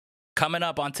Coming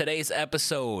up on today's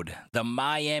episode, the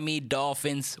Miami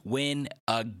Dolphins win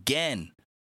again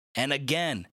and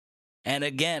again and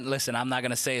again. Listen, I'm not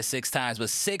going to say it 6 times, but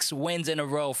 6 wins in a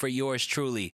row for yours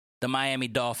truly. The Miami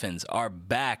Dolphins are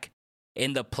back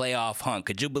in the playoff hunt.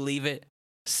 Could you believe it?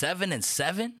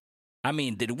 7-7? I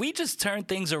mean, did we just turn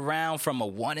things around from a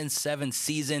 1-7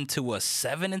 season to a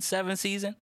 7-7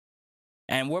 season?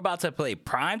 And we're about to play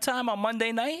primetime on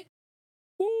Monday night?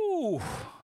 Woo!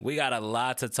 We got a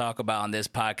lot to talk about on this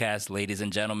podcast, ladies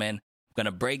and gentlemen. I'm going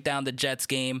to break down the Jets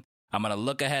game. I'm going to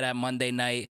look ahead at Monday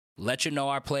night, let you know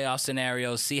our playoff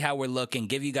scenarios, see how we're looking,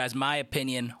 give you guys my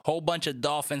opinion, whole bunch of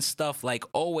Dolphins stuff like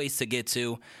always to get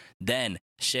to. Then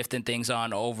shifting things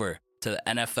on over to the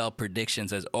NFL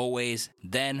predictions as always.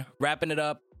 Then wrapping it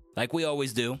up like we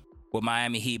always do with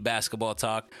Miami Heat basketball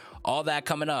talk. All that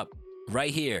coming up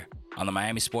right here on the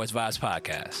Miami Sports Vibes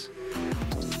podcast.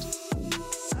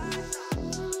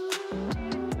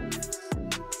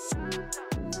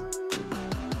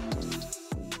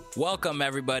 Welcome,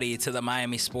 everybody, to the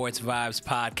Miami Sports Vibes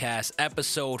podcast,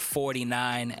 episode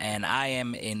 49, and I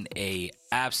am in a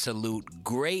absolute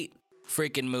great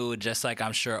freaking mood, just like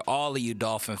I'm sure all of you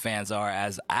Dolphin fans are,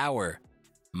 as our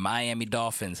Miami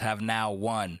Dolphins have now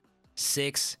won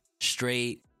 6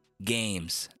 straight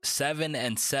games,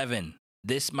 7-7.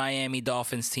 This Miami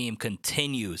Dolphins team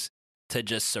continues to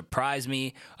just surprise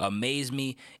me, amaze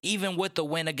me. Even with the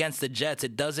win against the Jets,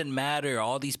 it doesn't matter.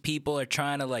 All these people are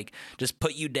trying to just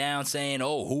put you down, saying,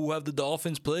 "Oh, who have the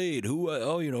Dolphins played?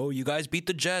 You guys beat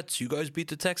the Jets, you guys beat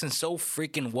the Texans." So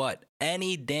freaking what?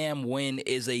 Any damn win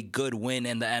is a good win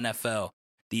in the NFL.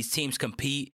 These teams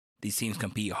compete. These teams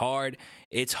compete hard.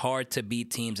 It's hard to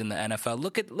beat teams in the NFL.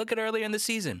 Look at earlier in the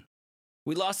season.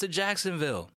 We lost to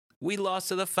Jacksonville. We lost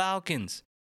to the Falcons.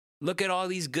 Look at all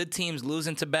these good teams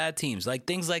losing to bad teams.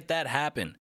 Things like that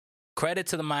happen. Credit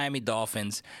to the Miami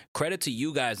Dolphins. Credit to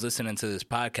you guys listening to this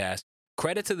podcast.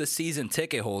 Credit to the season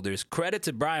ticket holders. Credit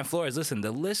to Brian Flores. Listen,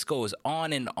 the list goes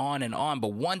on and on and on.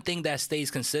 But one thing that stays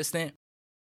consistent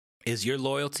is your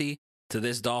loyalty to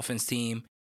this Dolphins team.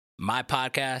 My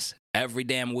podcast, every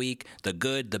damn week. The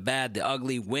good, the bad, the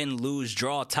ugly, win, lose,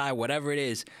 draw, tie, whatever it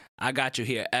is. I got you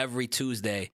here every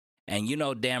Tuesday. And you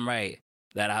know damn right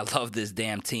that I love this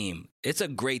damn team. It's a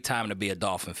great time to be a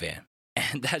Dolphin fan.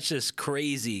 And that's just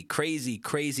crazy, crazy,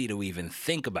 crazy to even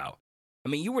think about. I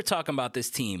mean, you were talking about this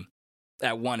team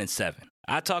at 1-7.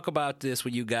 I talk about this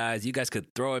with you guys. You guys could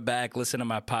throw it back, listen to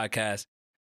my podcast.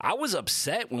 I was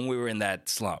upset when we were in that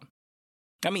slump.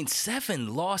 I mean,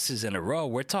 7 losses in a row.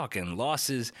 We're talking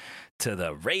losses to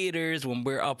the Raiders when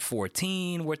we're up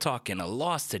 14. We're talking a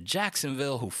loss to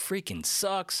Jacksonville, who freaking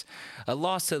sucks. A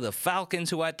loss to the Falcons,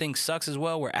 who I think sucks as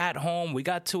well. We're at home. We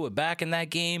got Tua back in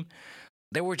that game.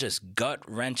 They were just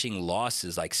gut-wrenching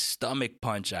losses, like stomach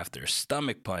punch after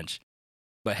stomach punch.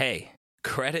 But hey,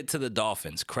 credit to the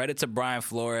Dolphins. Credit to Brian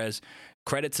Flores.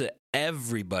 Credit to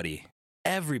everybody,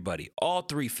 all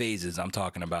 3 phases I'm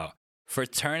talking about, for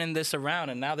turning this around,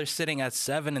 and now they're sitting at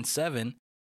 7-7,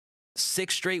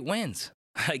 6 straight wins.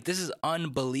 This is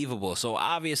unbelievable. So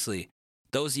obviously,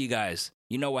 those of you guys,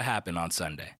 you know what happened on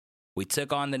Sunday. We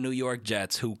took on the New York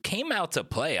Jets, who came out to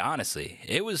play, honestly.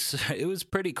 It was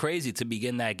pretty crazy to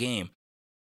begin that game.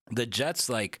 The Jets,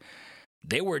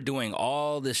 they were doing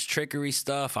all this trickery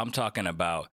stuff. I'm talking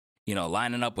about,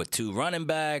 lining up with 2 running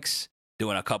backs,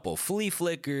 doing a couple flea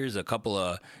flickers, a couple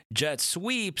of jet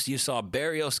sweeps. You saw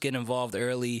Berrios get involved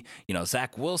early.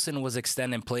 Zach Wilson was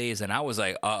extending plays, and I was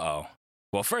like, uh-oh.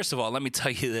 Well, first of all, let me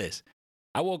tell you this.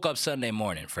 I woke up Sunday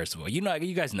morning, first of all. You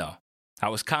guys know. I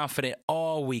was confident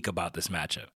all week about this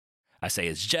matchup. I say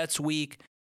it's Jets week.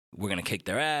 We're going to kick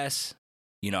their ass.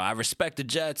 I respect the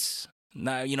Jets,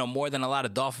 more than a lot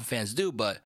of Dolphin fans do,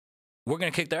 but we're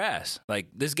going to kick their ass.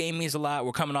 This game means a lot.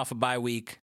 We're coming off a bye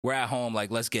week. We're at home,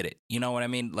 let's get it. You know what I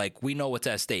mean? We know what's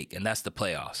at stake, and that's the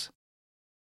playoffs.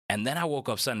 And then I woke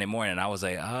up Sunday morning, and I was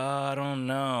like, I don't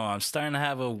know. I'm starting to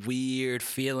have a weird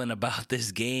feeling about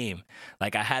this game. I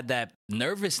had that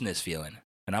nervousness feeling.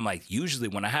 And I'm like, usually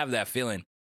when I have that feeling,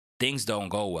 things don't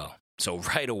go well. So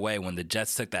right away, when the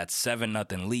Jets took that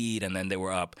 7-0 lead, and then they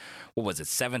were up,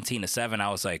 17-7,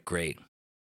 I was like, great.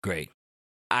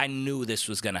 I knew this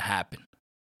was going to happen.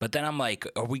 But then I'm like,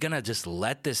 are we going to just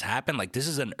let this happen? This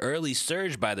is an early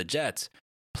surge by the Jets.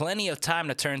 Plenty of time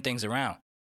to turn things around.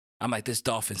 I'm like, this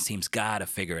Dolphins team's got to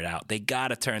figure it out. They got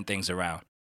to turn things around.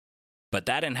 But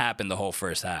that didn't happen the whole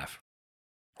first half.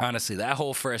 Honestly, that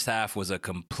whole first half was a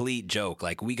complete joke.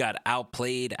 We got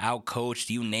outplayed,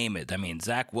 outcoached, you name it. I mean,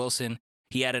 Zach Wilson,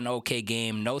 he had an okay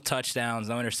game. No touchdowns,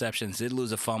 no interceptions, did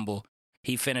lose a fumble.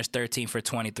 He finished 13 for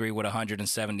 23 with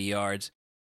 170 yards.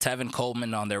 Tevin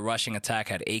Coleman on their rushing attack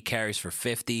had 8 carries for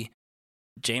 50.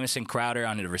 Jamison Crowder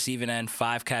on the receiving end,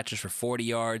 5 catches for 40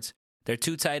 yards. Their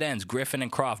 2 tight ends, Griffin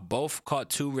and Croft, both caught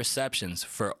 2 receptions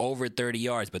for over 30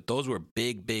 yards, but those were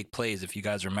big, big plays if you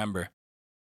guys remember.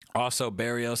 Also,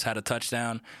 Berrios had a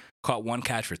touchdown, caught 1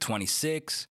 catch for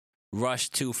 26,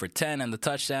 rushed 2 for 10 and the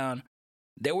touchdown.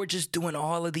 They were just doing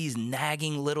all of these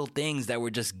nagging little things that were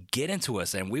just getting to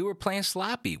us, and we were playing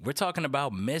sloppy. We're talking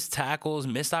about missed tackles,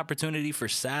 missed opportunity for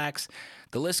sacks.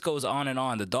 The list goes on and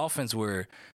on. The Dolphins were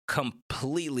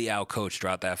completely outcoached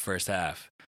throughout that first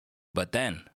half. But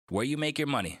then, where you make your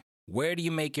money? Where do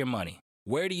you make your money?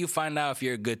 Where do you find out if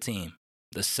you're a good team?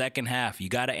 The second half, you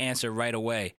got to answer right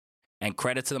away. And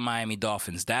credit to the Miami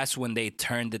Dolphins. That's when they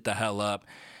turned it the hell up,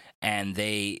 and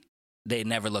they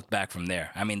never looked back from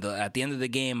there. I mean, at the end of the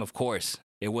game, of course,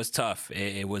 it was tough.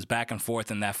 It was back and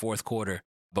forth in that fourth quarter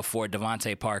before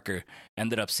Devontae Parker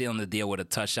ended up sealing the deal with a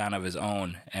touchdown of his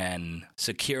own and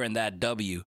securing that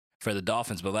W for the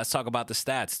Dolphins. But let's talk about the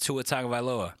stats. Tua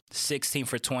Tagovailoa, 16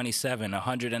 for 27,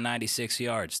 196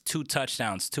 yards, 2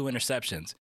 touchdowns, 2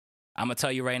 interceptions. I'm going to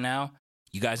tell you right now,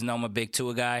 you guys know I'm a big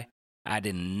Tua guy. I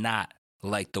did not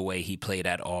like the way he played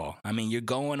at all. I mean, you're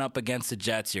going up against the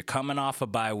Jets. You're coming off a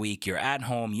bye week. You're at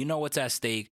home. You know what's at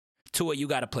stake. Tua, you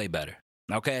got to play better,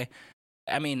 okay?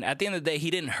 I mean, at the end of the day, he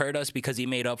didn't hurt us because he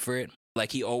made up for it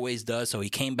like he always does. So he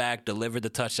came back, delivered the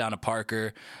touchdown to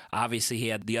Parker. Obviously, he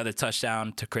had the other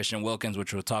touchdown to Christian Wilkins,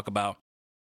 which we'll talk about.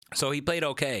 So he played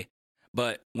okay.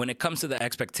 But when it comes to the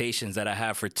expectations that I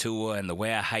have for Tua and the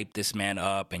way I hype this man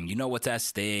up and you know what's at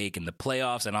stake and the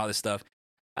playoffs and all this stuff,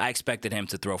 I expected him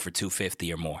to throw for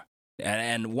 250 or more.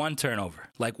 And 1 turnover.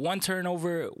 Like 1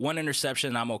 turnover, 1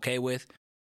 interception I'm okay with.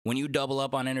 When you double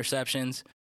up on interceptions,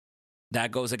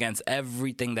 that goes against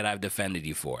everything that I've defended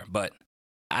you for. But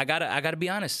I gotta be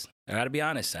honest.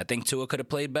 I think Tua could have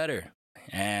played better.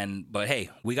 But hey,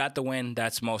 we got the win.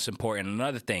 That's most important.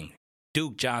 Another thing,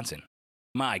 Duke Johnson.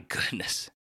 My goodness.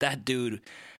 That dude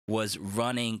was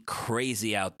running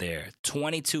crazy out there.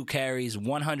 22 carries,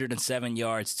 107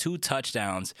 yards, 2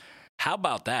 touchdowns. How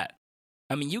about that?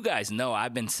 I mean, you guys know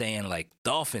I've been saying, like,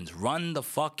 Dolphins, run the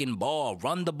fucking ball.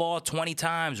 Run the ball 20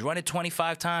 times. Run it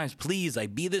 25 times. Please,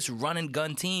 like, be this run and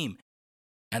gun team.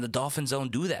 And the Dolphins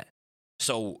don't do that.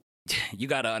 So you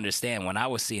got to understand, when I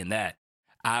was seeing that,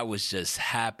 I was just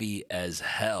happy as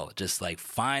hell. Just, like,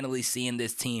 finally seeing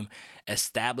this team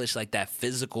establish, like, that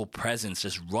physical presence,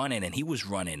 just running. And he was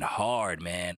running hard,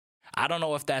 man. I don't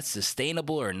know if that's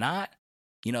sustainable or not.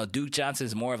 You know, Duke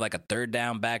Johnson's more of like a third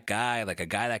down back guy, like a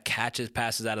guy that catches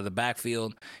passes out of the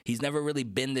backfield. He's never really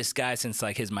been this guy since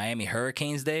like his Miami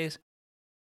Hurricanes days.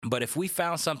 But if we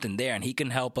found something there and he can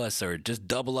help us or just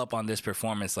double up on this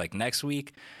performance like next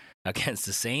week against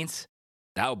the Saints,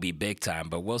 that would be big time.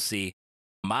 But we'll see.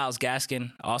 Myles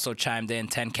Gaskin also chimed in,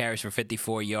 10 carries for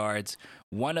 54 yards.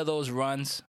 One of those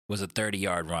runs was a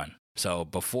 30-yard run. So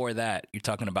before that, you're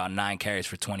talking about 9 carries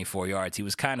for 24 yards. He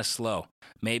was kind of slow,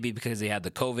 maybe because he had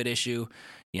the COVID issue.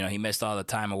 You know, he missed all the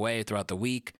time away throughout the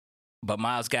week. But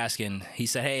Myles Gaskin, he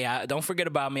said, hey, don't forget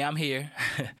about me. I'm here.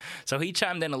 So he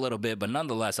chimed in a little bit, but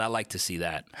nonetheless, I like to see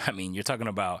that. I mean, you're talking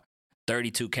about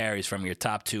 32 carries from your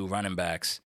top 2 running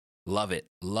backs. Love it.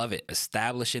 Love it.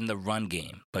 Establishing the run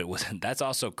game. But that's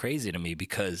also crazy to me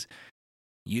because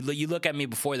you look at me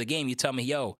before the game, you tell me,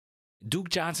 yo, Duke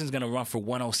Johnson's going to run for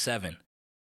 107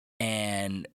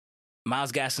 and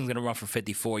Myles Gaskin's going to run for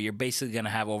 54. You're basically going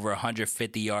to have over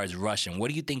 150 yards rushing.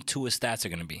 What do you think Tua's stats are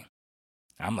going to be?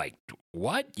 I'm like,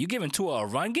 what? You giving Tua a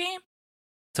run game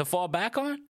to fall back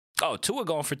on? Oh, Tua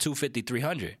going for 250,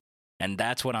 300. And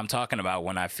that's what I'm talking about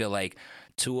when I feel like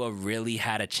Tua really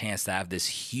had a chance to have this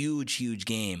huge, huge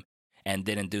game and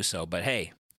didn't do so. But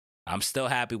hey, I'm still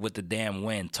happy with the damn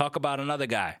win. Talk about another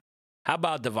guy. How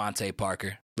about Devontae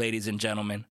Parker, ladies and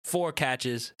gentlemen? 4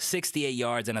 catches, 68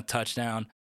 yards, and a touchdown.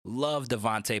 Love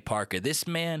Devontae Parker. This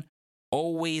man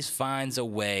always finds a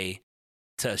way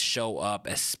to show up,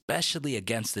 especially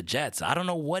against the Jets. I don't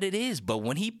know what it is, but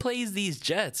when he plays these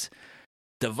Jets,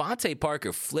 Devontae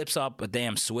Parker flips up a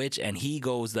damn switch and he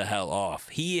goes the hell off.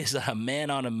 He is a man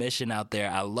on a mission out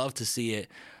there. I love to see it.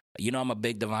 You know I'm a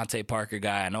big Devontae Parker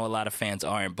guy. I know a lot of fans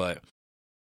aren't, but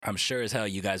I'm sure as hell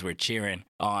you guys were cheering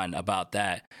on about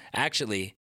that.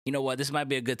 Actually, you know what? This might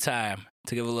be a good time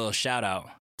to give a little shout out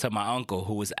to my uncle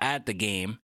who was at the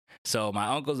game. So my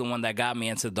uncle's the one that got me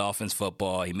into Dolphins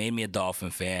football. He made me a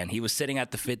Dolphin fan. He was sitting at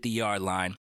the 50-yard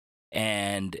line.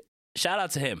 And shout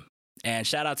out to him. And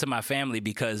shout out to my family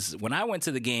because when I went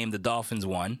to the game, the Dolphins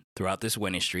won throughout this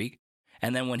winning streak.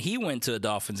 And then when he went to a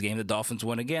Dolphins game, the Dolphins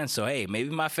won again. So, hey, maybe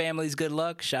my family's good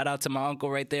luck. Shout out to my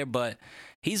uncle right there. But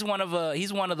he's one of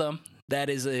them. that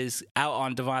is out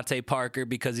on Devontae Parker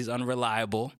because he's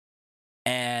unreliable.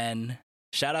 And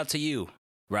shout out to you,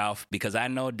 Ralph, because I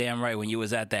know damn right when you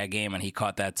was at that game and he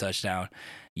caught that touchdown,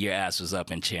 your ass was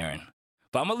up and cheering.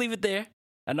 But I'm going to leave it there.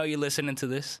 I know you're listening to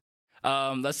this.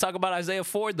 Let's talk about Isaiah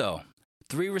Ford, though.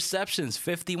 3 receptions,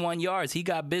 51 yards. He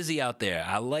got busy out there.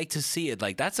 I like to see it.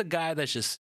 Like, that's a guy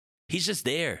he's just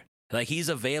there. Like, he's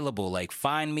available. Like,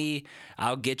 find me.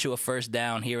 I'll get you a first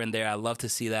down here and there. I love to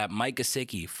see that. Mike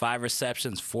Gesicki, 5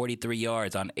 receptions, 43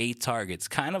 yards on 8 targets.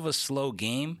 Kind of a slow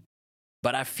game,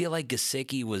 but I feel like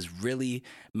Gesicki was really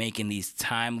making these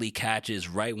timely catches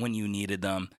right when you needed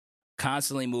them,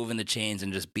 constantly moving the chains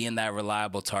and just being that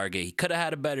reliable target. He could have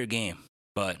had a better game,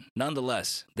 but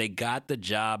nonetheless, they got the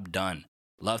job done.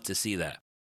 Love to see that.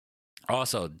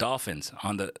 Also, Dolphins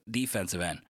on the defensive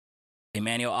end.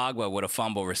 Emmanuel Ogbah with a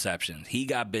fumble reception. He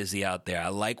got busy out there. I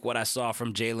like what I saw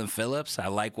from Jalen Phillips. I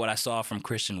like what I saw from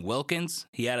Christian Wilkins.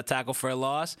 He had a tackle for a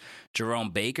loss.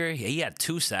 Jerome Baker, he had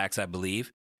 2 sacks, I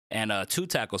believe, and 2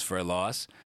 tackles for a loss.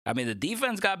 I mean, the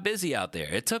defense got busy out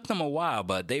there. It took them a while,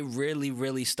 but they really,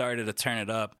 really started to turn it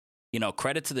up. You know,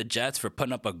 credit to the Jets for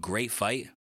putting up a great fight.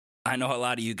 I know a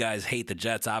lot of you guys hate the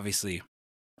Jets, obviously.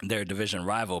 They're a division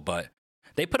rival, but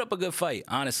they put up a good fight,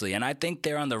 honestly, and I think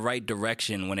they're on the right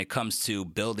direction when it comes to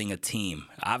building a team.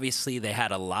 Obviously, they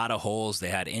had a lot of holes. They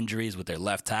had injuries with their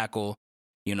left tackle.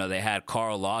 You know, they had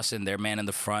Carl Lawson, their man in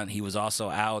the front. He was also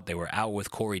out. They were out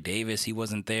with Corey Davis. He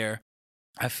wasn't there.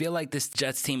 I feel like this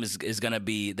Jets team is going to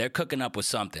be, they're cooking up with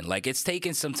something. Like, it's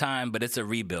taking some time, but it's a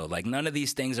rebuild. Like, none of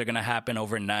these things are going to happen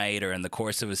overnight or in the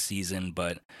course of a season,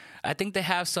 but I think they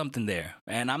have something there.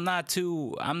 And I'm not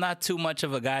too much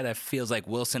of a guy that feels like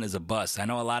Wilson is a bust. I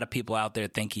know a lot of people out there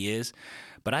think he is,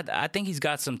 but I think he's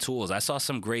got some tools. I saw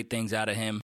some great things out of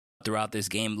him throughout this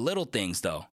game. Little things,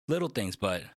 though. Little things,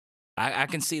 but I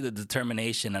can see the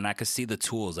determination and I can see the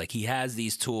tools. Like, he has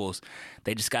these tools.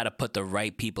 They just got to put the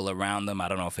right people around them. I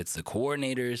don't know if it's the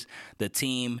coordinators, the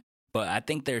team, but I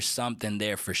think there's something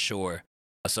there for sure.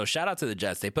 So shout out to the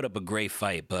Jets. They put up a great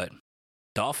fight, but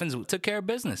Dolphins took care of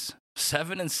business.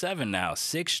 7-7 now.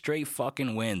 6 straight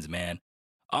fucking wins, man.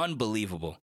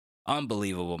 Unbelievable.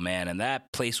 Unbelievable, man. And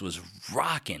that place was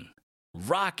rocking.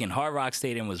 Hard Rock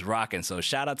Stadium was rocking. So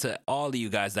shout out to all of you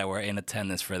guys that were in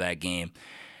attendance for that game.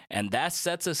 And that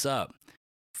sets us up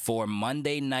for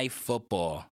Monday Night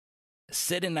Football,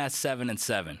 sitting at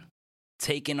 7-7,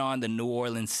 taking on the New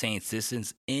Orleans Saints. This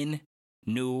is in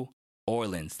New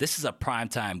Orleans. This is a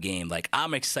primetime game. Like,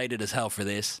 I'm excited as hell for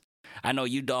this. I know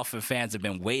you Dolphin fans have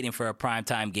been waiting for a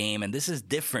primetime game, and this is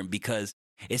different because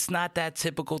it's not that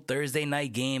typical Thursday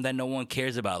night game that no one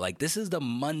cares about. Like, this is the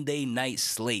Monday night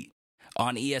slate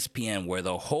on ESPN where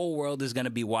the whole world is going to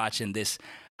be watching this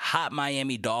hot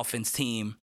Miami Dolphins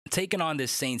team taking on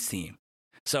this Saints team.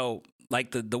 So,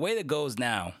 like, the way that goes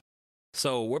now,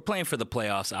 so we're playing for the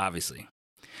playoffs, obviously.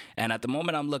 And at the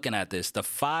moment I'm looking at this, the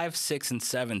 5, 6, and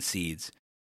 7 seeds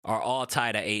are all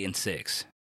tied at 8 and 6.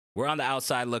 We're on the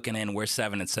outside looking in, we're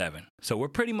 7-7. So we're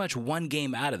pretty much one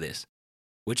game out of this,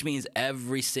 which means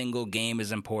every single game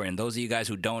is important. Those of you guys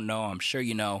who don't know, I'm sure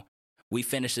you know, we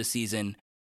finish the season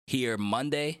here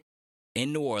Monday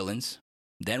in New Orleans.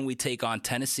 Then we take on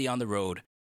Tennessee on the road.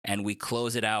 And we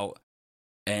close it out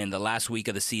in the last week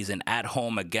of the season at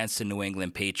home against the New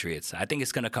England Patriots. I think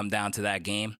it's going to come down to that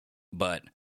game, but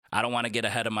I don't want to get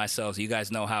ahead of myself. You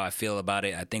guys know how I feel about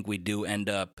it. I think we do end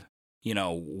up,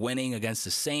 winning against the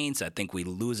Saints. I think we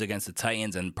lose against the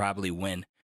Titans and probably win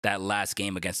that last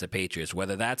game against the Patriots.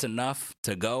 Whether that's enough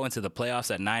to go into the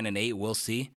playoffs at 9-8, we'll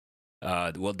see.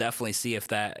 We'll definitely see if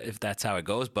that's how it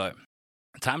goes, but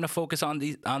time to focus on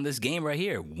this game right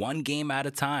here. One game at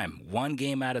a time.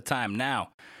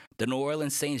 Now, the New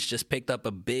Orleans Saints just picked up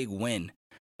a big win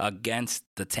against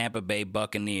the Tampa Bay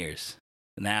Buccaneers.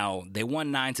 Now, they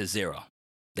won 9-0.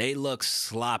 They look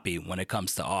sloppy when it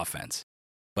comes to offense,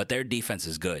 but their defense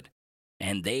is good.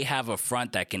 And they have a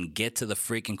front that can get to the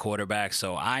freaking quarterback.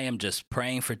 So I am just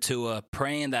praying for Tua,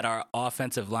 praying that our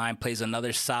offensive line plays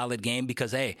another solid game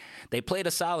because, hey, they played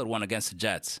a solid one against the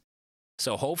Jets.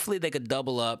 So hopefully they could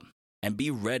double up and be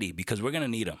ready because we're going to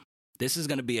need them. This is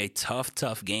going to be a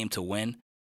tough game to win.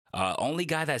 Only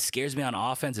guy that scares me on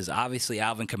offense is obviously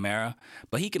Alvin Kamara,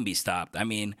 but he can be stopped. I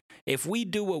mean, if we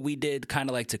do what we did kind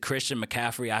of like to Christian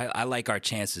McCaffrey, I like our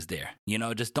chances there.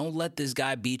 Just don't let this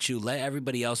guy beat you. Let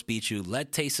everybody else beat you.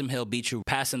 Let Taysom Hill beat you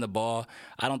passing the ball.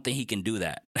 I don't think he can do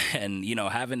that. And,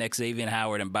 having Xavier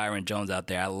Howard and Byron Jones out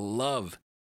there, I love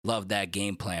that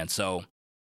game plan. So,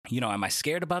 am I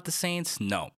scared about the Saints?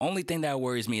 No. Only thing that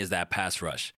worries me is that pass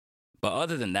rush. But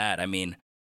other than that, I mean,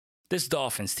 this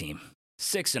Dolphins team,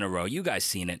 6 in a row, you guys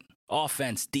seen it.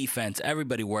 Offense, defense,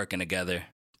 everybody working together.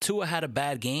 Tua had a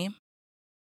bad game.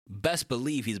 Best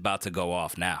believe he's about to go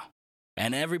off now.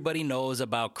 And everybody knows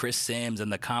about Chris Sims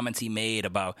and the comments he made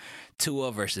about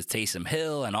Tua versus Taysom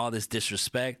Hill and all this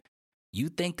disrespect. You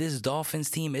think this Dolphins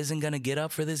team isn't going to get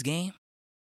up for this game?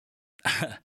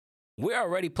 We're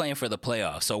already playing for the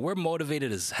playoffs, so we're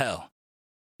motivated as hell.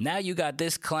 Now you got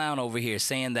this clown over here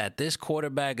saying that this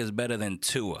quarterback is better than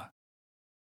Tua.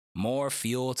 More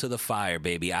fuel to the fire,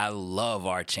 baby. I love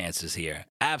our chances here.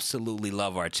 Absolutely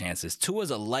love our chances.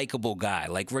 Tua's a likable guy.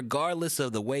 Like, regardless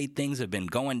of the way things have been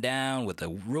going down with the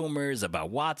rumors about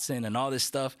Watson and all this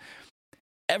stuff,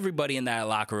 everybody in that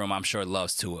locker room, I'm sure,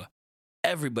 loves Tua.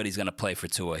 Everybody's going to play for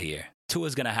Tua here.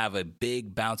 Tua's going to have a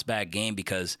big bounce-back game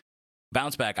because,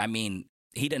 bounce-back, I mean,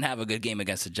 he didn't have a good game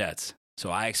against the Jets. So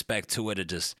I expect Tua to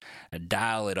just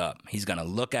dial it up. He's going to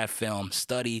look at film,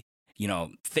 study,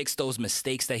 fix those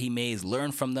mistakes that he made,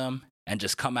 learn from them, and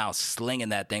just come out slinging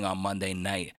that thing on Monday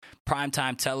night.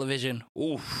 Primetime television,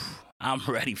 oof, I'm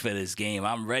ready for this game.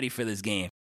 I'm ready for this game.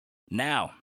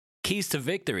 Now, keys to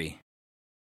victory.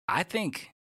 I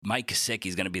think Mike Gesicki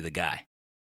is going to be the guy.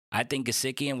 I think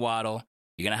Gesicki and Waddle,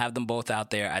 you're going to have them both out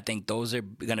there. I think those are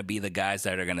going to be the guys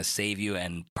that are going to save you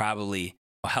and probably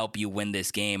help you win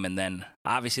this game. And then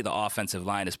obviously the offensive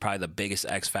line is probably the biggest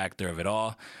X factor of it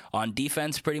all. On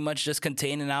defense, pretty much just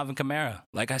containing Alvin Kamara.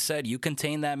 Like I said, you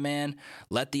contain that man,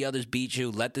 let the others beat you,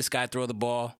 let this guy throw the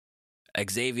ball.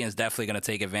 Xavier's definitely going to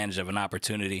take advantage of an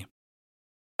opportunity.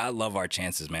 I love our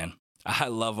chances, man. I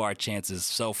love our chances.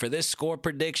 So for this score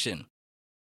prediction,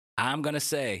 I'm going to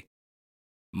say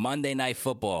Monday Night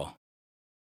Football,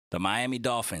 the Miami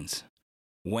Dolphins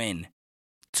win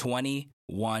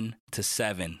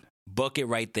 21-7. Book it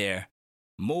right there.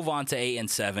 Move on to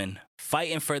 8-7.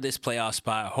 Fighting for this playoff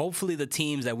spot. Hopefully the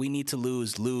teams that we need to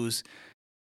lose.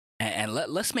 And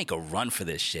let's make a run for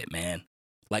this shit, man.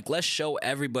 Like, let's show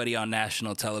everybody on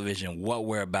national television what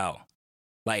we're about.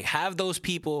 Like, have those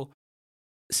people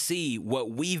see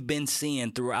what we've been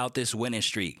seeing throughout this winning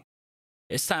streak.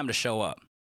 It's time to show up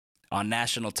on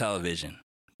national television.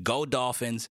 Go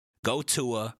Dolphins. Go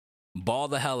Tua. Ball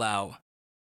the hell out.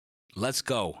 Let's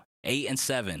go.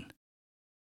 8-7.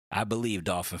 I believe,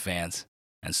 Dolphin fans,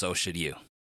 and so should you.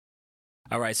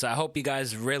 All right, so I hope you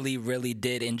guys really, really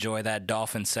did enjoy that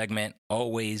Dolphin segment.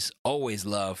 Always, always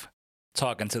love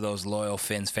talking to those loyal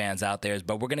Fins fans out there.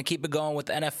 But we're going to keep it going with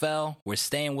NFL. We're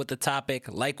staying with the topic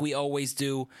like we always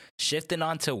do, shifting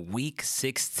on to Week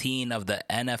 16 of the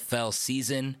NFL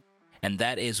season, and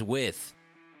that is with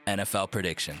NFL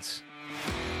predictions.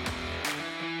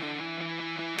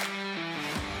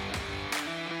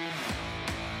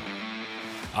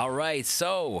 All right,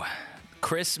 so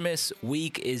Christmas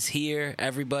week is here,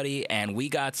 everybody, and we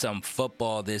got some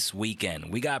football this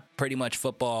weekend. We got pretty much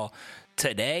football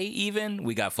today even.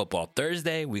 We got football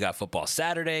Thursday. We got football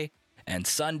Saturday and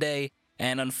Sunday.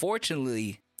 And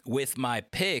unfortunately, with my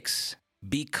picks,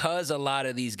 because a lot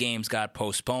of these games got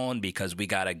postponed, because we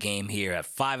got a game here at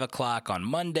 5 o'clock on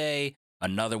Monday,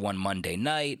 another one Monday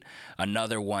night,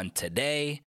 another one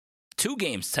today, 2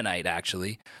 games tonight,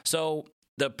 actually. So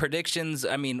the predictions,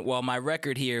 my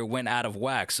record here went out of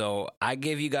whack. So I'm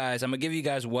going to give you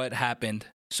guys what happened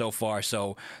so far.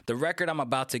 So the record I'm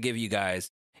about to give you guys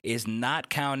is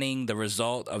not counting the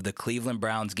result of the Cleveland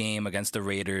Browns game against the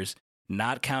Raiders,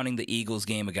 not counting the Eagles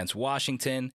game against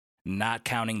Washington, not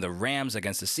counting the Rams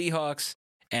against the Seahawks,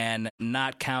 and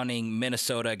not counting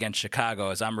Minnesota against Chicago,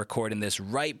 as I'm recording this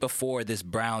right before this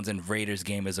Browns and Raiders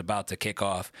game is about to kick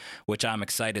off, which I'm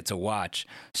excited to watch.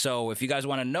 So if you guys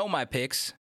want to know my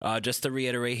picks, just to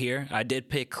reiterate here, I did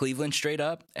pick Cleveland straight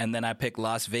up, and then I picked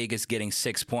Las Vegas getting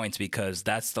 6 points because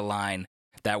that's the line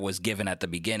that was given at the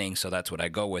beginning, so that's what I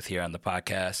go with here on the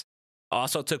podcast.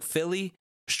 Also took Philly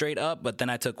straight up, but then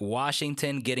I took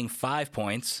Washington getting 5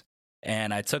 points.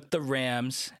 And I took the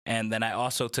Rams, and then I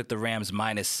also took the Rams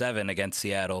 -7 against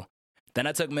Seattle. Then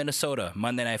I took Minnesota,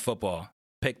 Monday Night Football.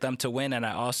 Picked them to win, and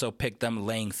I also picked them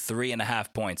laying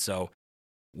 3.5 points. So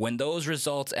when those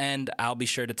results end, I'll be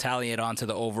sure to tally it onto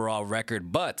the overall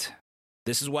record. But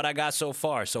this is what I got so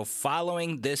far. So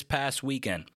following this past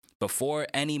weekend, before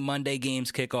any Monday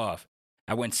games kick off,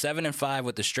 I went 7-5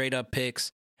 with the straight-up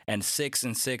picks and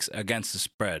 6-6 against the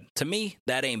spread. To me,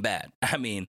 that ain't bad.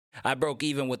 I broke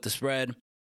even with the spread.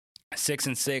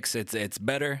 6-6, it's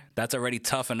better. That's already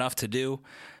tough enough to do.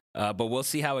 But we'll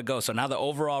see how it goes. So now the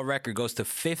overall record goes to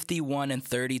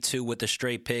 51-32 with the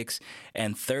straight picks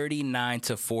and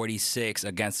 39-46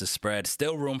 against the spread.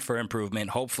 Still room for improvement.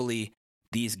 Hopefully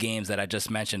these games that I just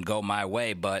mentioned go my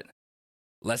way, but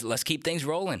let's keep things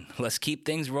rolling. Let's keep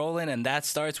things rolling, and that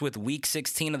starts with Week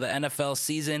 16 of the NFL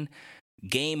season.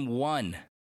 Game 1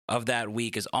 of that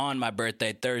week is on my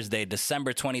birthday, Thursday,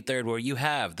 December 23rd, where you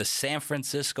have the San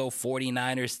Francisco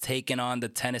 49ers taking on the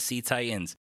Tennessee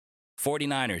Titans.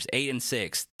 49ers,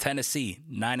 8-6. Tennessee,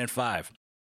 9-5.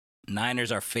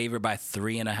 Niners are favored by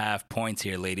 3.5 points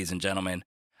here, ladies and gentlemen.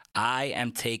 I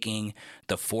am taking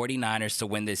the 49ers to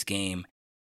win this game,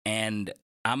 and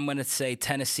I'm going to say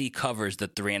Tennessee covers the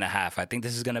 3.5. I think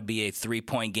this is going to be a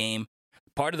 3-point game.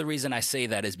 Part of the reason I say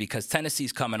that is because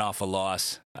Tennessee's coming off a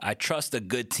loss. I trust a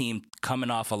good team coming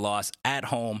off a loss at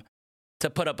home to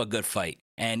put up a good fight.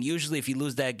 And usually if you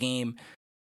lose that game,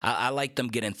 I like them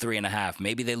getting 3.5.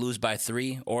 Maybe they lose by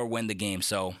 3 or win the game.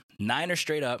 So Niners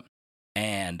straight up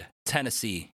and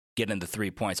Tennessee getting the 3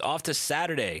 points. Off to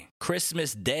Saturday,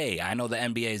 Christmas Day. I know the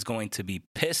NBA is going to be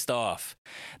pissed off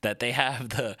that they have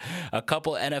a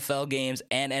couple NFL games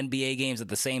and NBA games at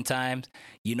the same time.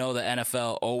 You know the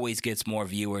NFL always gets more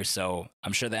viewers, so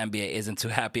I'm sure the NBA isn't too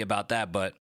happy about that.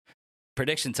 But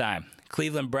prediction time.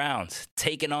 Cleveland Browns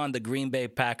taking on the Green Bay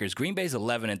Packers. Green Bay's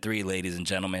 11-3, ladies and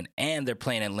gentlemen, and they're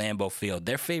playing at Lambeau Field.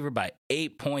 They're favored by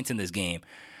 8 points in this game.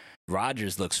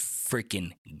 Rodgers looks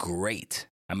freaking great.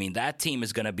 I mean, that team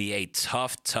is going to be a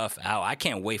tough out. I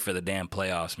can't wait for the damn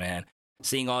playoffs, man.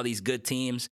 Seeing all these good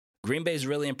teams. Green Bay is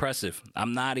really impressive.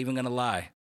 I'm not even going to lie.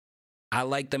 I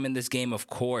like them in this game, of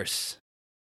course.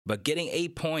 But getting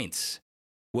 8 points,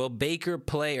 will Baker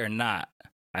play or not?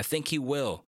 I think he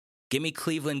will. Give me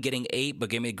Cleveland getting 8, but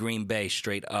give me Green Bay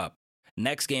straight up.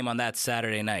 Next game on that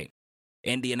Saturday night.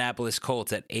 Indianapolis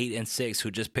Colts at 8-6,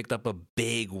 who just picked up a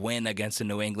big win against the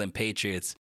New England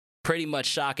Patriots. Pretty much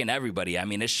shocking everybody. I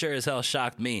mean, it sure as hell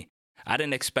shocked me. I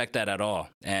didn't expect that at all.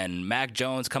 And Mac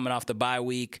Jones coming off the bye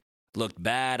week looked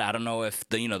bad. I don't know if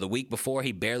the week before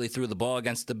he barely threw the ball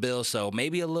against the Bills, so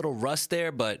maybe a little rust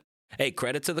there. But hey,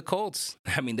 credit to the Colts.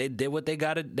 I mean, they did what they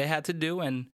had to do,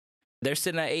 and they're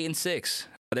sitting at 8-6.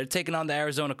 They're taking on the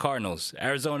Arizona Cardinals.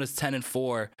 Arizona's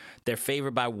 10-4. They're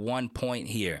favored by 1 point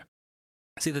here.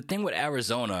 See, the thing with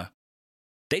Arizona,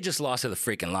 they just lost to the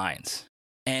freaking Lions.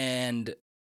 And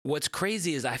what's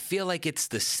crazy is I feel like it's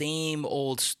the same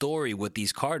old story with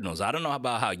these Cardinals. I don't know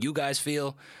about how you guys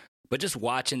feel, but just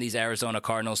watching these Arizona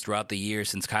Cardinals throughout the years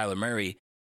since Kyler Murray,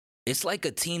 it's like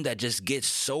a team that just gets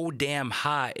so damn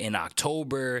hot in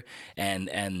October and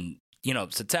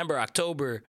September,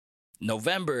 October,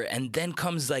 November, and then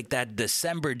comes like that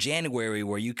December, January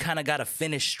where you kind of got to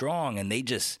finish strong, and they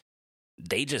just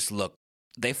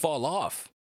fall off.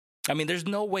 I mean, there's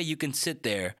no way you can sit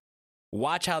there,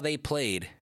 watch how they played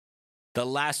the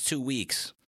last 2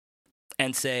 weeks,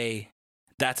 and say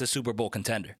that's a Super Bowl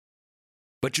contender.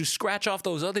 But you scratch off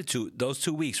those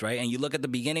 2 weeks, right? And you look at the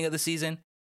beginning of the season,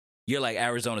 you're like,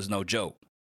 Arizona's no joke.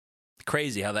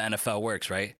 Crazy how the NFL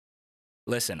works, right?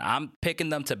 Listen, I'm picking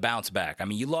them to bounce back. I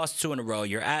mean, you lost 2 in a row.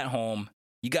 You're at home.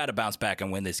 You got to bounce back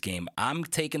and win this game. I'm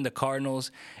taking the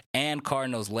Cardinals, and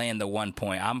Cardinals laying the 1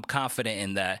 point. I'm confident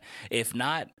in that. If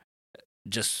not,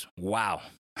 just wow.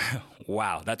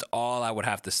 Wow. That's all I would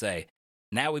have to say.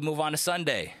 Now we move on to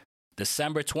Sunday,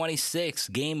 December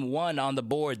 26th, game 1 on the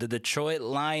board. The Detroit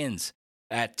Lions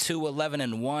at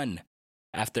 2-11-1.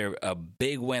 After a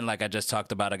big win, like I just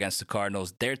talked about, against the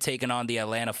Cardinals, they're taking on the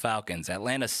Atlanta Falcons.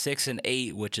 Atlanta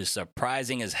 6-8, which is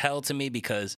surprising as hell to me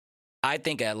because I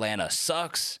think Atlanta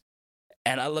sucks.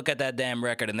 And I look at that damn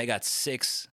record and they got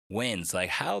 6 wins. Like,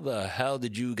 how the hell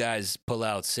did you guys pull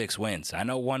out 6 wins? I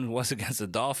know one was against the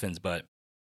Dolphins, but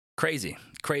crazy.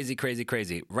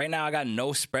 Right now, I got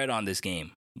no spread on this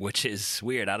game, which is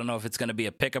weird. I don't know if it's going to be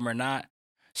a pick 'em or not.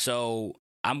 So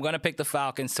I'm going to pick the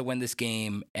Falcons to win this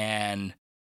game and,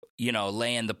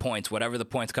 lay in the points, whatever the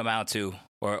points come out to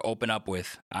or open up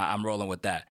with. I'm rolling with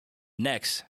that.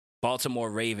 Next, Baltimore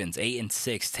Ravens,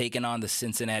 8-6, taking on the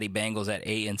Cincinnati Bengals at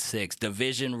 8-6.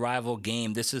 Division rival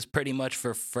game. This is pretty much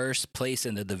for first place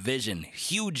in the division.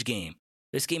 Huge game.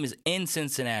 This game is in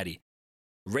Cincinnati.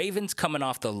 Ravens coming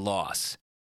off the loss.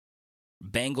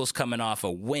 Bengals coming off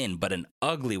a win, but an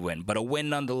ugly win, but a win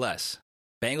nonetheless.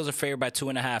 Bengals are favored by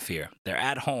 2.5 here. They're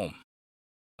at home.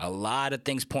 A lot of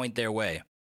things point their way.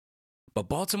 But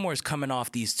Baltimore is coming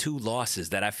off these 2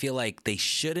 losses that I feel like they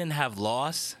shouldn't have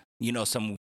lost.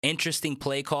 Some interesting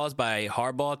play calls by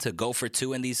Harbaugh to go for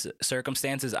 2 in these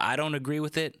circumstances. I don't agree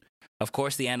with it. Of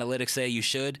course, the analytics say you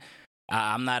should.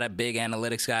 I'm not a big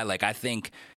analytics guy. Like, I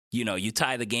think, you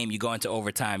tie the game, you go into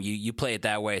overtime. You play it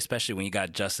that way, especially when you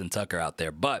got Justin Tucker out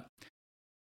there. But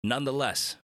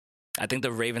nonetheless, I think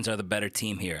the Ravens are the better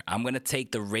team here. I'm going to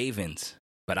take the Ravens,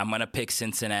 but I'm going to pick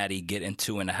Cincinnati getting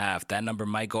 2.5. That number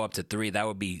might go up to 3. That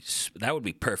would be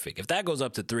perfect. If that goes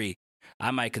up to 3,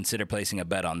 I might consider placing a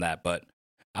bet on that. But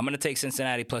I'm going to take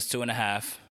Cincinnati plus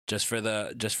 2.5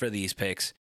 just for these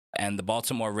picks, and the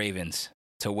Baltimore Ravens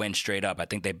to win straight up. I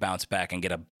think they bounce back and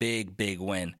get a big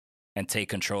win and take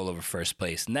control over first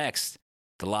place. Next,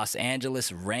 the Los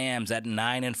Angeles Rams at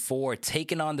 9-4,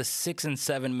 taking on the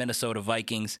 6-7 Minnesota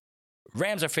Vikings.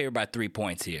 Rams are favored by 3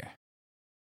 points here.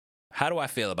 How do I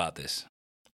feel about this?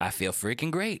 I feel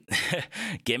freaking great.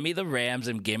 Give me the Rams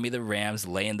and give me the Rams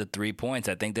laying the 3 points.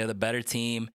 I think they're the better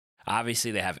team. Obviously,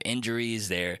 they have injuries.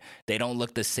 They don't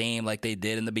look the same like they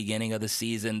did in the beginning of the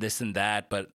season, this and that.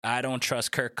 But I don't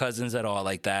trust Kirk Cousins at all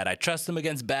like that. I trust him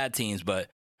against bad teams, but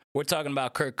we're talking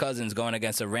about Kirk Cousins going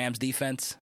against a Rams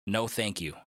defense. No, thank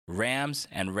you. Rams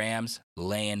and Rams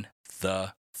laying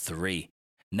the 3.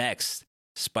 Next,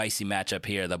 spicy matchup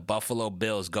here. The Buffalo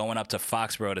Bills going up to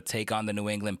Foxborough to take on the New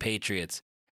England Patriots.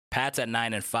 Pats at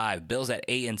 9-5, Bills at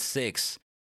 8-6.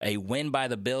 A win by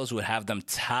the Bills would have them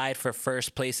tied for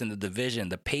first place in the division.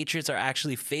 The Patriots are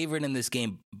actually favored in this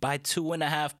game by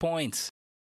 2.5 points.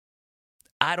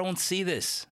 I don't see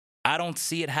this. I don't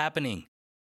see it happening.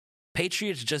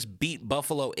 Patriots just beat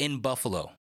Buffalo in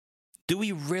Buffalo. Do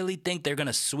we really think they're going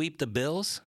to sweep the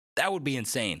Bills? That would be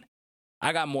insane.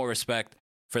 I got more respect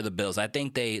for the Bills. I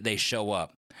think they show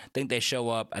up. I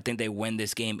think they win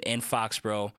this game in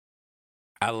Foxborough.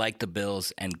 I like the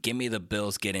Bills, and give me the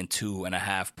Bills getting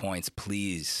 2.5 points,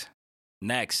 please.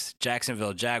 Next,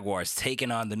 Jacksonville Jaguars taking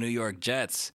on the New York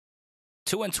Jets.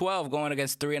 2-12 going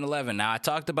against 3-11. Now, I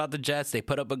talked about the Jets. They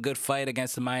put up a good fight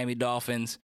against the Miami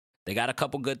Dolphins. They got a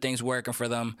couple good things working for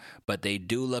them, but they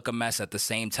do look a mess at the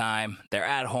same time. They're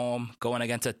at home going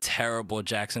against a terrible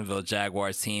Jacksonville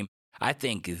Jaguars team. I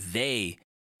think they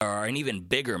are an even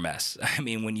bigger mess. I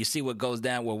mean, when you see what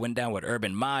went down with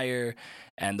Urban Meyer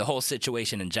and the whole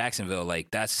situation in Jacksonville,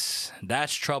 like that's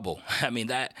trouble. I mean,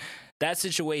 that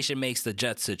situation makes the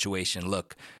Jets situation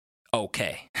look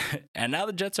okay. And now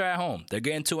the Jets are at home. They're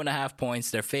getting 2.5 points.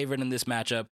 They're favored in this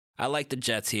matchup. I like the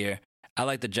Jets here. I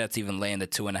like the Jets even laying the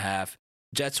 2.5.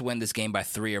 Jets win this game by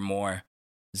 3 or more.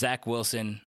 Zach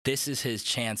Wilson, this is his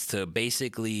chance to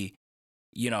basically,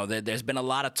 there's been a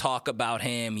lot of talk about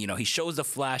him. He shows the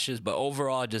flashes, but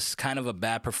overall just kind of a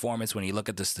bad performance when you look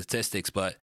at the statistics.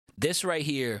 But this right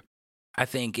here, I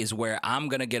think, is where I'm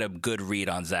going to get a good read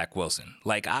on Zach Wilson.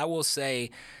 Like, I will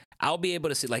say, I'll be able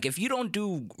to see, like, if you don't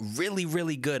do really,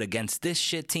 really good against this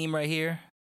shit team right here,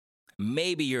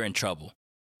 maybe you're in trouble.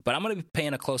 But I'm going to be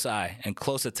paying a close eye and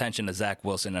close attention to Zach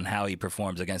Wilson and how he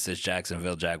performs against this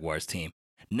Jacksonville Jaguars team.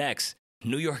 Next,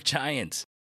 New York Giants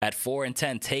at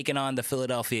 4-10, taking on the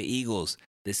Philadelphia Eagles.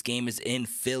 This game is in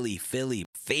Philly. Philly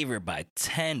favored by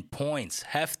 10 points.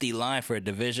 Hefty line for a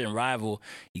division rival.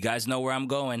 You guys know where I'm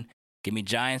going. Give me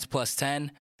Giants plus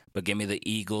 10, but give me the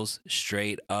Eagles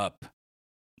straight up.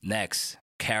 Next,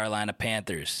 Carolina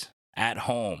Panthers at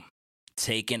home,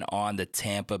 taking on the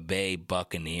Tampa Bay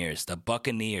Buccaneers. The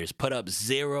Buccaneers put up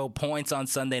 0 points on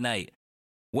Sunday night.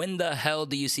 When the hell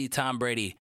do you see Tom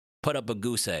Brady put up a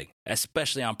goose egg,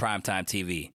 especially on primetime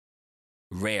TV?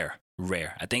 Rare.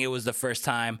 I think it was the first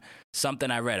time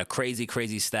something I read, a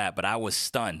crazy stat, but I was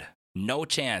stunned. No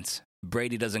chance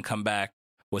Brady doesn't come back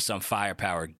with some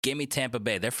firepower. Give me Tampa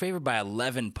Bay. They're favored by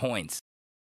 11 points.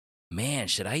 Man,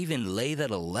 should I even lay that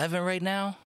 11 right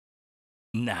now?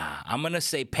 Nah, I'm going to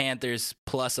say Panthers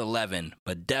plus 11,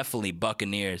 but definitely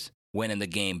Buccaneers winning the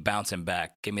game, bouncing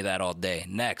back. Give me that all day.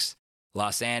 Next,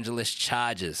 Los Angeles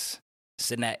Chargers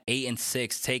sitting at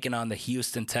 8-6, taking on the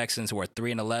Houston Texans, who are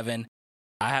 3-11.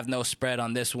 I have no spread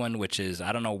on this one, which is,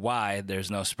 I don't know why there's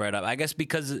no spread up. I guess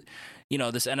because,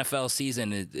 this NFL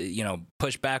season is,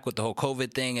 pushed back with the whole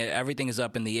COVID thing. Everything is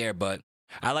up in the air, but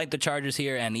I like the Chargers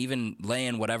here and even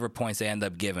laying whatever points they end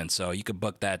up giving. So you could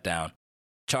book that down.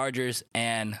 Chargers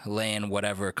and laying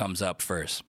whatever comes up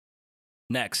first.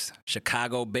 Next,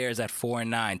 Chicago Bears at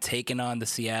 4-9, taking on the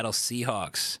Seattle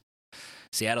Seahawks.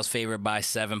 Seattle's favored by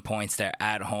 7 points. They're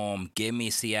at home. Give me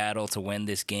Seattle to win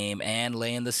this game and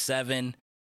laying the 7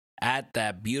 at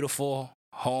that beautiful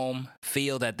home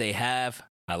field that they have.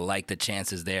 I like the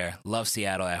chances there. Love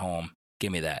Seattle at home.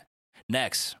 Give me that.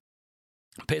 Next,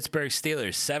 Pittsburgh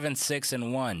Steelers,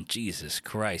 7-6-1. Jesus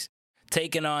Christ.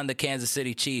 Taking on the Kansas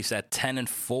City Chiefs at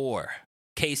 10-4.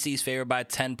 KC's favored by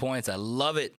 10 points. I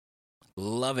love it.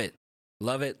 Love it.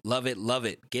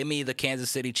 Give me the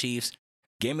Kansas City Chiefs.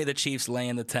 Give me the Chiefs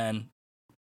laying the 10.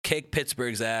 Kick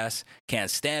Pittsburgh's ass. Can't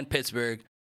stand Pittsburgh.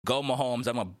 Go Mahomes.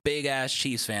 I'm a big-ass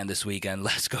Chiefs fan this weekend.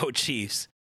 Let's go Chiefs.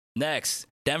 Next,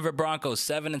 Denver Broncos,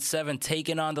 7-7,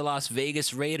 taking on the Las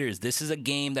Vegas Raiders. This is a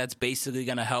game that's basically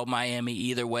going to help Miami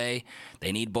either way.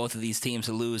 They need both of these teams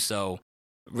to lose, so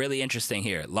really interesting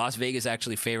here. Las Vegas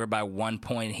actually favored by 1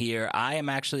 point here. I am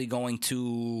actually going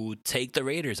to take the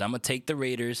Raiders. I'm going to take the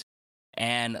Raiders.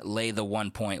 and lay the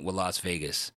 1 point with Las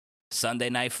Vegas. Sunday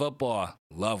Night Football.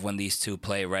 Love when these two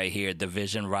play right here.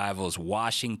 Division rivals.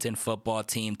 Washington football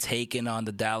team taking on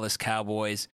the Dallas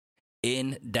Cowboys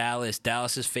in Dallas.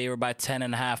 Dallas is favored by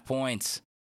 10.5 points.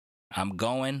 I'm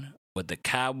going with the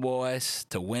Cowboys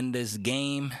to win this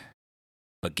game,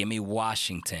 but give me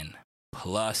Washington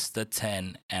plus the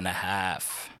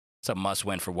 10.5. It's a must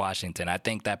win for Washington. I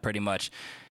think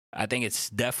it's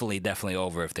definitely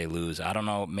over if they lose. I don't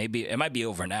know. Maybe it might be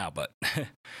over now, but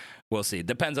we'll see.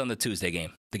 Depends on the Tuesday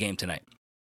game, the game tonight.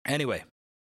 Anyway,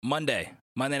 Monday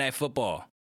Night Football.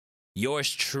 Yours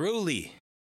truly,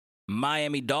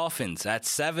 Miami Dolphins at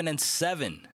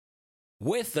 7-7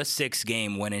 with a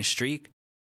 6-game winning streak,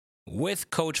 with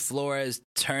Coach Flores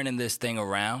turning this thing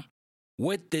around,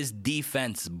 with this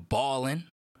defense balling,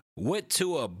 with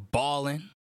Tua balling,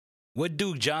 with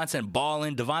Duke Johnson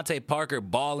balling, Devontae Parker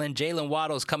balling, Jalen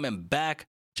Waddle's coming back,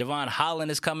 Javon Holland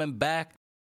is coming back.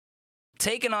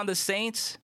 Taking on the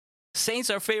Saints. Saints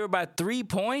are favored by 3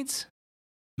 points.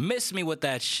 Miss me with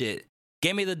that shit.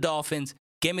 Give me the Dolphins.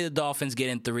 Give me the Dolphins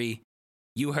getting 3.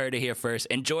 You heard it here first.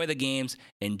 Enjoy the games.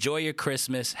 Enjoy your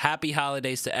Christmas. Happy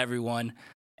holidays to everyone.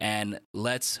 And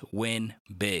let's win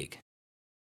big.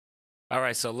 All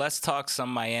right, so let's talk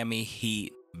some Miami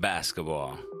Heat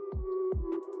basketball.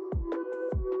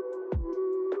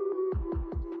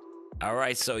 All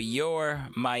right, so your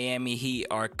Miami Heat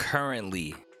are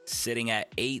currently sitting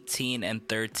at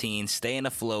 18-13, staying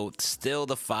afloat, still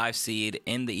the 5 seed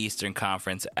in the Eastern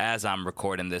Conference as I'm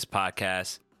recording this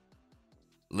podcast.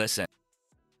 Listen,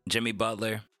 Jimmy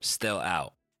Butler, still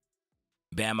out.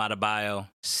 Bam Adebayo,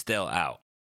 still out.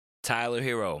 Tyler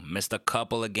Hero missed a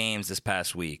couple of games this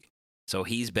past week, so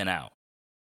he's been out.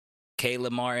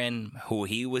 Caleb Martin, who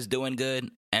he was doing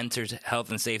good, entered health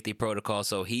and safety protocol,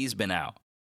 so he's been out.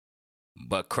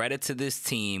 But credit to this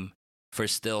team for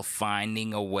still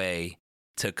finding a way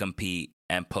to compete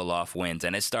and pull off wins.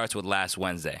 And it starts with last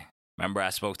Wednesday. Remember,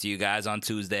 I spoke to you guys on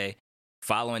Tuesday.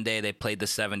 Following day, they played the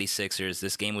 76ers.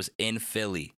 This game was in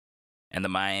Philly. And the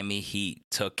Miami Heat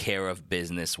took care of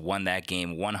business, won that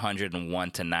game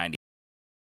 101-90.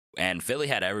 And Philly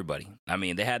had everybody. I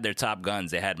mean, they had their top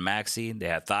guns. They had Maxey, they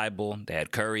had Thibault, they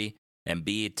had Curry,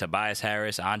 Embiid, Tobias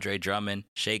Harris, Andre Drummond,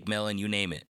 Shake Milton, you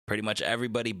name it. Pretty much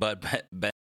everybody but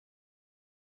Ben.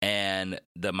 And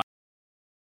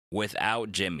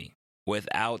without Jimmy,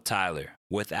 without Tyler,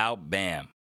 without Bam,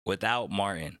 without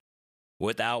Martin,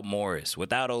 without Morris,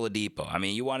 without Oladipo. I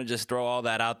mean, you want to just throw all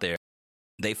that out there.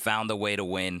 They found a way to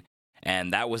win,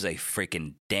 and that was a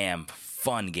freaking damn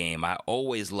fun game. I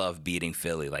always love beating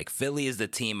Philly. Like, Philly is the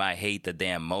team I hate the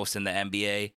damn most in the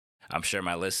NBA. I'm sure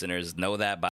my listeners know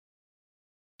that by.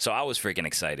 So I was freaking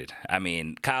excited. I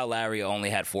mean, Kyle Lowry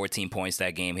only had 14 points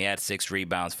that game. He had 6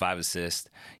 rebounds, 5 assists.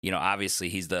 You know, obviously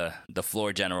he's the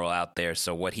floor general out there.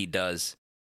 So what he does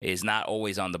is not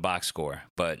always on the box score.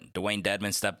 But Dwayne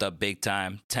Dedmon stepped up big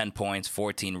time. 10 points,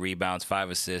 14 rebounds, 5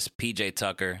 assists. PJ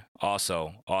Tucker,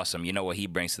 also awesome. You know what he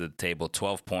brings to the table,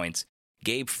 12 points.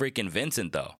 Gabe freaking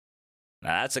Vincent, though.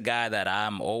 Now, that's a guy that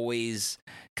I'm always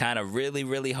kind of really,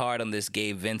 really hard on, this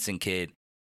Gabe Vincent kid.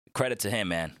 Credit to him,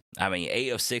 man. I mean, 8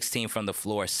 of 16 from the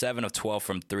floor, 7 of 12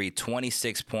 from 3,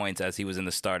 26 points as he was in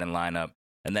the starting lineup.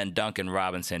 And then Duncan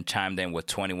Robinson chimed in with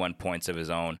 21 points of his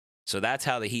own. So that's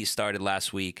how the Heat started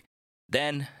last week.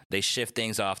 Then they shift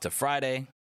things off to Friday,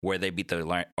 where they beat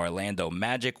the Orlando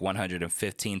Magic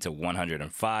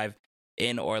 115-105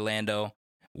 in Orlando,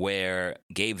 where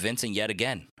Gabe Vincent, yet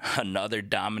again, another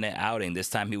dominant outing. This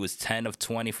time he was 10 of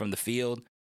 20 from the field,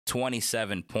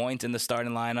 27 points in the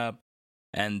starting lineup.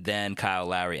 And then Kyle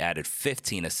Lowry added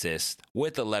 15 assists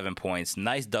with 11 points.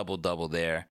 Nice double-double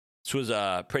there. This was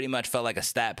pretty much felt like a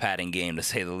stat padding game, to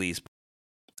say the least.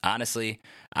 Honestly,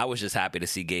 I was just happy to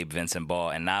see Gabe Vincent ball,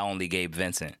 and not only Gabe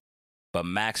Vincent, but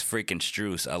Max freaking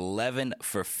Strus, 11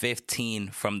 for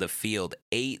 15 from the field,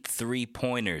 8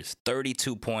 3-pointers,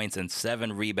 32 points, and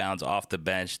 7 rebounds off the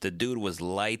bench. The dude was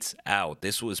lights out.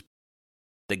 This was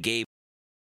the Gabe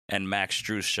and Max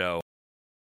Strus show.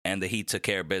 And the Heat took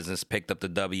care of business, picked up the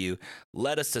W,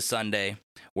 led us to Sunday,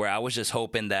 where I was just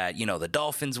hoping that, you know, the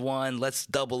Dolphins won. Let's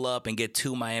double up and get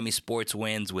 2 Miami sports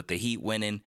wins with the Heat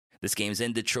winning. This game's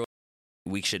in Detroit.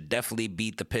 We should definitely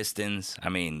beat the Pistons. I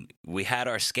mean, we had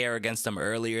our scare against them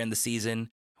earlier in the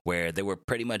season where they were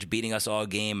pretty much beating us all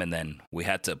game, and then we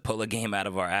had to pull a game out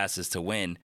of our asses to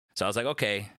win. So I was like,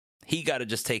 okay, he got to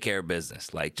just take care of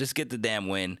business. Like, just get the damn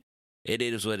win. It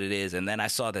is what it is. And then I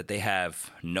saw that they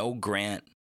have no Grant,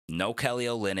 no Kelly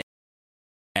Olynyk.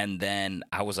 And then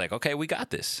I was like, okay, we got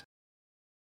this.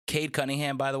 Cade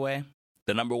Cunningham, by the way,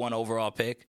 the number 1 overall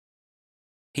pick,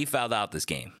 he fouled out this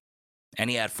game. and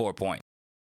he had 4 points.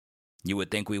 You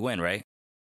would think we win, right?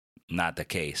 Not the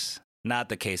case. Not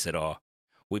the case at all.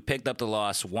 We picked up the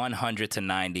loss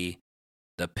 100-90.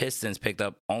 The Pistons picked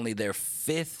up only their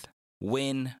 5th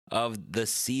win of the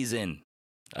season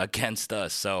against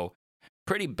us. So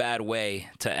pretty bad way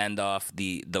to end off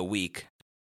the week,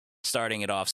 starting it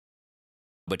off.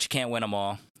 But you can't win them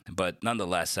all. But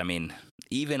nonetheless, I mean,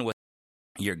 even with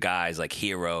your guys like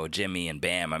Hero, Jimmy, and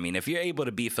Bam, I mean, if you're able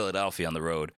to beat Philadelphia on the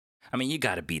road, I mean, you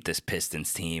got to beat this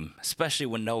Pistons team, especially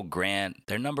with no Grant,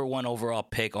 their number 1 overall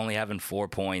pick, only having 4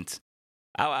 points.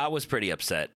 I was pretty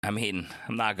upset. I mean,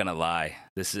 I'm not going to lie.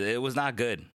 It was not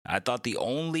good. I thought the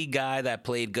only guy that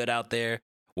played good out there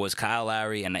was Kyle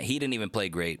Lowry, and he didn't even play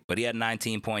great, but he had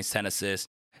 19 points, 10 assists,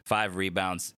 5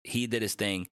 rebounds. He did his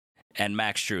thing. And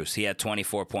Max Strus, he had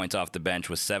 24 points off the bench,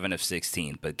 was 7 of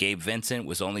 16. But Gabe Vincent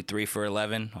was only 3 for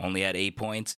 11, only had 8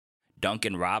 points.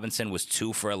 Duncan Robinson was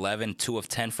 2 for 11, 2 of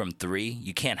 10 from 3.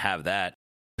 You can't have that.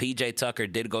 PJ Tucker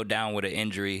did go down with an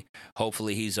injury.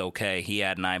 Hopefully he's okay. He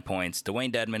had 9 points.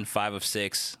 Dwayne Dedmon, 5 of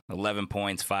 6, 11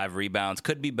 points, 5 rebounds.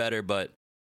 Could be better, but,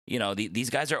 you know, these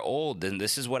guys are old, and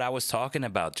this is what I was talking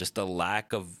about, just the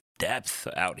lack of depth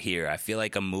out here. I feel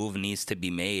like a move needs to be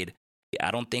made.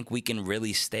 I don't think we can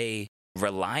really stay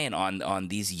reliant on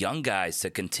these young guys to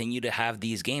continue to have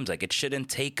these games. Like, it shouldn't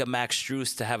take a Max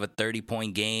Strus to have a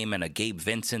 30-point game and a Gabe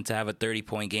Vincent to have a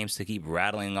 30-point game to keep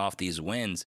rattling off these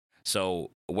wins. So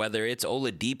whether it's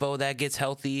Oladipo that gets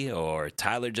healthy, or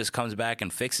Tyler just comes back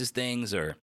and fixes things,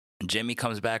 or Jimmy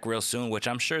comes back real soon, which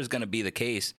I'm sure is going to be the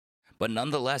case. But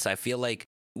nonetheless, I feel like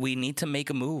we need to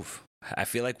make a move.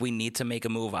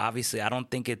 Obviously, I don't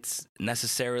think it's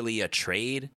necessarily a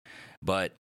trade,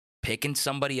 but picking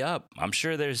somebody up. I'm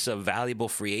sure there's a valuable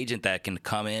free agent that can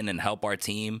come in and help our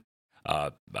team.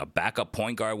 A backup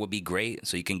point guard would be great,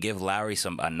 so you can give Lowry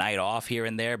a night off here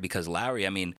and there, because Lowry, I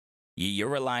mean, you're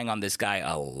relying on this guy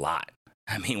a lot.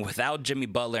 I mean, without Jimmy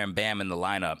Butler and Bam in the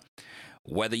lineup,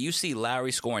 whether you see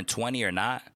Lowry scoring 20 or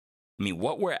not, I mean,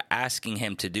 what we're asking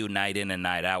him to do night in and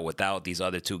night out without these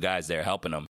other 2 guys there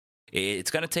helping him, it's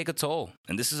going to take a toll.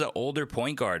 And this is an older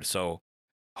point guard, so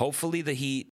hopefully the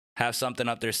Heat have something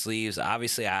up their sleeves.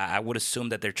 Obviously, I would assume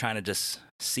that they're trying to just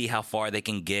see how far they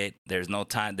can get. There's no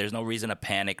time. There's no reason to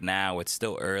panic now. It's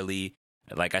still early.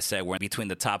 Like I said, we're between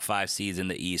the top 5 seeds in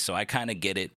the East, so I kind of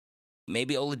get it.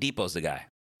 Maybe Oladipo's the guy.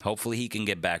 Hopefully he can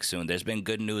get back soon. There's been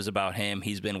good news about him.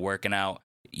 He's been working out,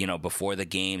 before the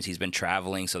games. He's been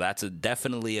traveling, so that's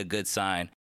definitely a good sign.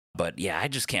 But yeah, I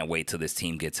just can't wait till this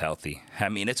team gets healthy. I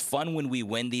mean, it's fun when we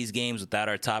win these games without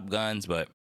our top guns, but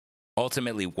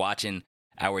ultimately watching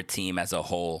our team as a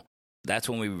whole, that's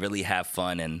when we really have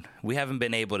fun, and we haven't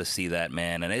been able to see that,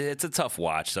 man. And it's a tough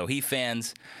watch. So Heat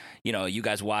fans, you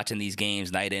guys watching these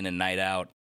games night in and night out,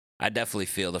 I definitely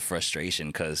feel the frustration,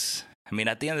 because, I mean,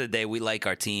 at the end of the day, we like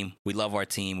our team. We love our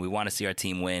team. We want to see our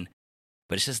team win.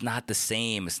 But it's just not the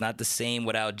same. It's not the same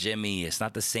without Jimmy. It's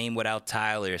not the same without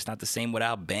Tyler. It's not the same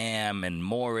without Bam and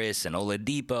Morris and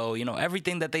Oladipo.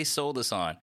 Everything that they sold us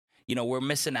on. We're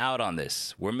missing out on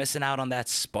this. We're missing out on that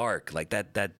spark, like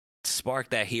that spark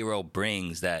that Hero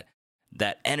brings, that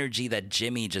energy that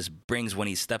Jimmy just brings when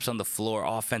he steps on the floor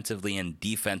offensively and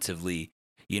defensively.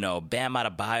 Bam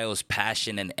Adebayo's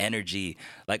passion and energy,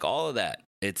 like all of that.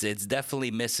 It's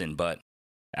definitely missing, but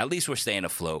at least we're staying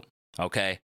afloat,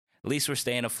 okay? At least we're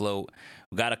staying afloat.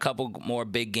 We got a couple more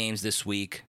big games this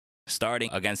week, starting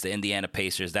against the Indiana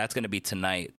Pacers. That's going to be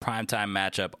tonight. Primetime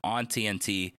matchup on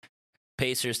TNT.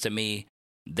 Pacers, to me,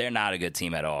 they're not a good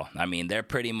team at all. I mean, they're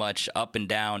pretty much up and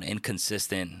down,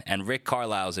 inconsistent. And Rick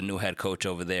Carlisle's a new head coach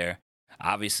over there.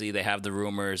 Obviously, they have the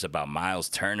rumors about Miles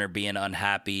Turner being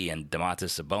unhappy and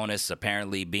Domantas Sabonis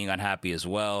apparently being unhappy as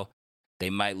well. They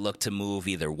might look to move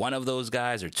either one of those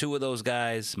guys or 2 of those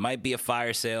guys. Might be a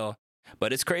fire sale.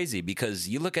 But it's crazy because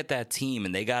you look at that team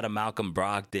and they got a Malcolm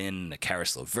Brogdon, a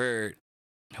Karis LeVert.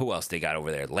 Who else they got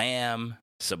over there? Lamb,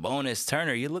 Sabonis,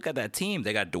 Turner. You look at that team.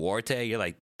 They got Duarte. You're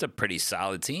like, it's a pretty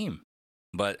solid team.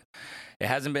 But it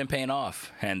hasn't been paying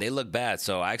off, and they look bad.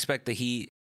 So I expect the Heat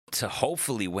to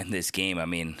hopefully win this game. I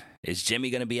mean, is Jimmy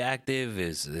going to be active?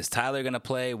 Is Tyler going to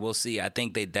play? We'll see. I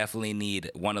think they definitely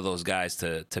need one of those guys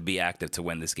to be active to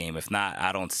win this game. If not,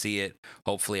 I don't see it.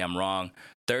 Hopefully I'm wrong.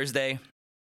 Thursday,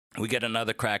 we get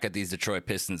another crack at these Detroit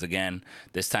Pistons again.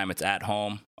 This time it's at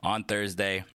home on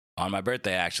Thursday, on my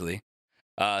birthday actually.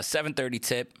 7:30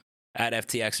 tip at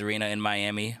FTX Arena in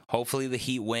Miami. Hopefully the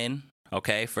Heat win.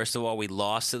 Okay, first of all, we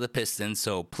lost to the Pistons,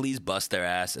 so please bust their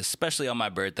ass, especially on my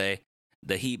birthday.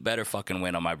 The Heat better fucking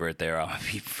win on my birthday or I'll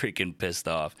be freaking pissed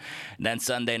off. And then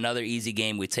Sunday, another easy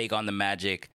game. We take on the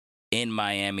Magic in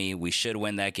Miami. We should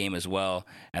win that game as well.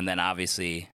 And then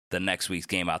obviously the next week's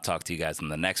game. I'll talk to you guys on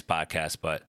the next podcast,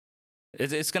 but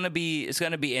it's gonna be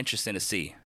interesting to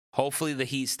see. Hopefully the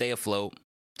Heat stay afloat.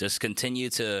 Just continue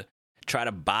to try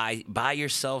to buy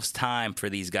yourselves time for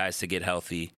these guys to get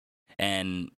healthy,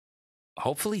 and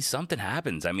hopefully something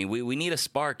happens. I mean, we need a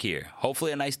spark here.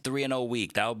 Hopefully a nice 3-0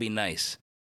 week. That would be nice.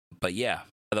 But yeah,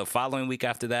 the following week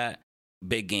after that,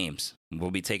 big games.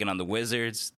 We'll be taking on the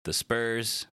Wizards, the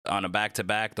Spurs on a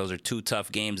back-to-back. Those are 2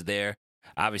 tough games there.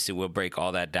 Obviously, we'll break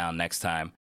all that down next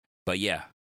time. But yeah,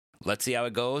 let's see how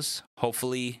it goes.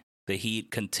 Hopefully the Heat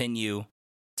continue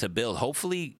to build.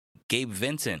 Hopefully Gabe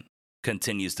Vincent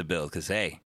continues to build, because,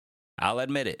 hey, I'll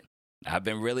admit it. I've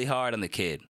been really hard on the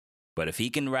kid. But if he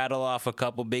can rattle off a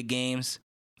couple big games,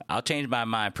 I'll change my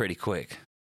mind pretty quick.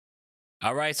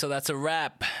 All right, so that's a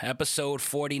wrap. Episode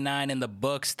 49 in the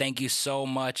books. Thank you so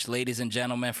much, ladies and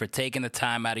gentlemen, for taking the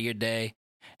time out of your day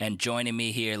and joining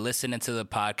me here, listening to the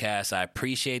podcast. I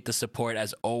appreciate the support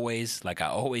as always. Like I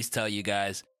always tell you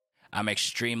guys, I'm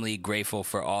extremely grateful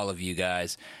for all of you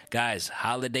guys. Guys,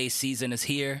 holiday season is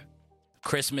here.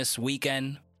 Christmas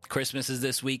weekend. Christmas is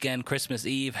this weekend, Christmas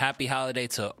Eve. Happy holiday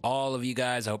to all of you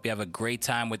guys. I hope you have a great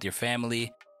time with your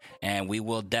family. And we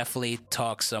will definitely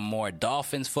talk some more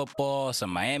Dolphins football,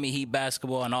 some Miami Heat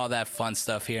basketball, and all that fun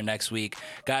stuff here next week.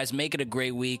 Guys, make it a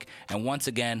great week. And once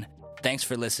again, thanks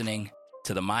for listening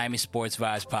to the Miami Sports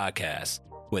Vibes podcast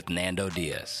with Nando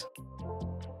Diaz.